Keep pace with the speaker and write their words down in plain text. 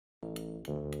The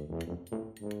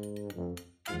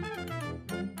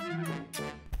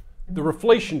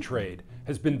reflation trade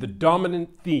has been the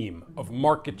dominant theme of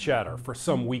market chatter for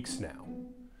some weeks now.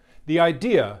 The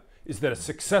idea is that a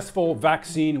successful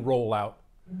vaccine rollout,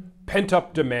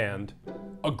 pent-up demand,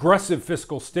 aggressive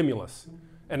fiscal stimulus,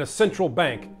 and a central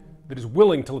bank that is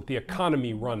willing to let the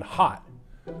economy run hot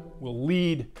will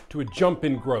lead to a jump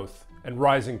in growth and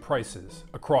rising prices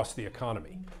across the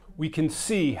economy. We can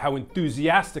see how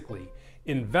enthusiastically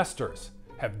investors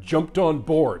have jumped on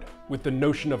board with the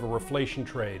notion of a reflation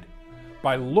trade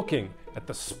by looking at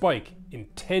the spike in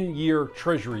 10-year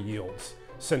Treasury yields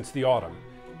since the autumn,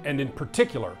 and in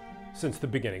particular, since the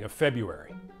beginning of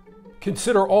February.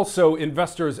 Consider also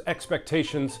investors'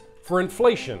 expectations for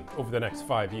inflation over the next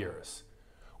 5 years,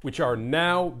 which are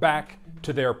now back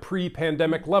to their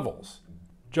pre-pandemic levels,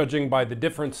 judging by the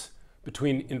difference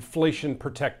between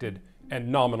inflation-protected and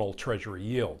nominal Treasury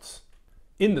yields.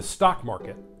 In the stock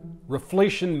market,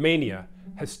 reflation mania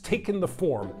has taken the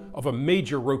form of a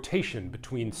major rotation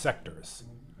between sectors.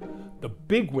 The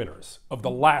big winners of the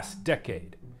last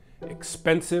decade,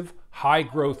 expensive,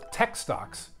 high-growth tech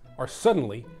stocks, are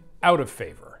suddenly out of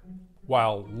favor,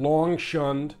 while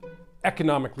long-shunned,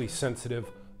 economically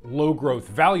sensitive, low-growth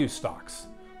value stocks,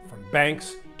 from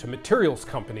banks to materials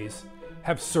companies,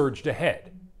 have surged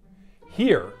ahead.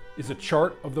 Here is a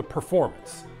chart of the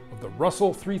performance of the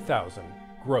Russell 3000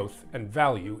 growth and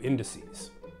value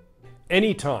indices.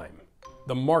 Anytime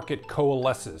the market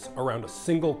coalesces around a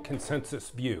single consensus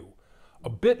view, a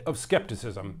bit of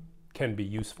skepticism can be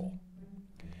useful.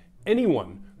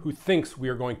 Anyone who thinks we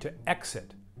are going to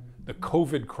exit the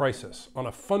COVID crisis on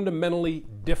a fundamentally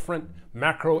different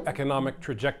macroeconomic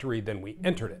trajectory than we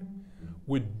entered it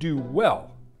would do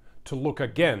well to look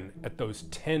again at those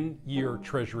 10-year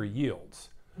Treasury yields,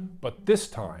 but this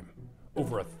time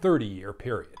over a 30-year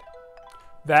period.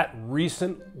 That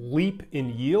recent leap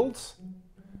in yields,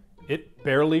 it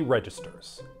barely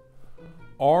registers.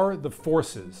 Are the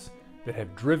forces that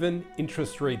have driven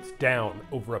interest rates down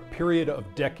over a period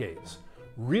of decades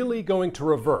really going to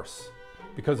reverse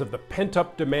because of the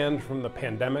pent-up demand from the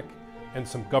pandemic and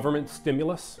some government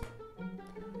stimulus?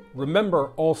 Remember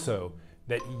also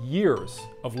that years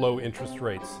of low interest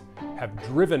rates have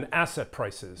driven asset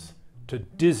prices to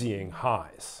dizzying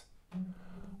highs.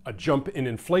 A jump in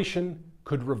inflation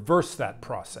could reverse that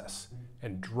process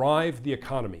and drive the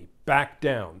economy back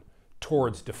down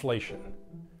towards deflation.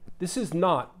 This is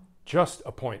not just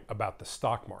a point about the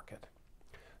stock market.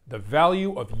 The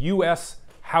value of U.S.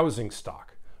 housing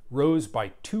stock rose by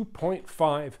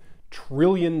 $2.5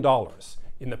 trillion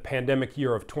in the pandemic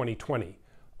year of 2020,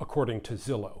 according to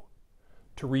Zillow,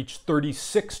 to reach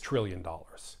 $36 trillion,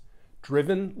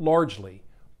 driven largely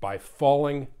by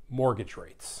falling mortgage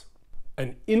rates.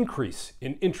 An increase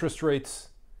in interest rates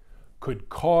could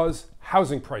cause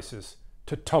housing prices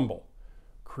to tumble,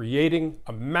 creating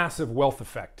a massive wealth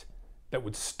effect that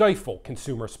would stifle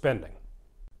consumer spending.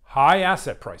 High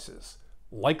asset prices,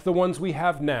 like the ones we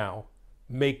have now,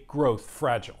 make growth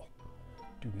fragile.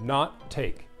 Do not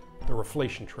take the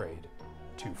reflation trade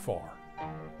too far.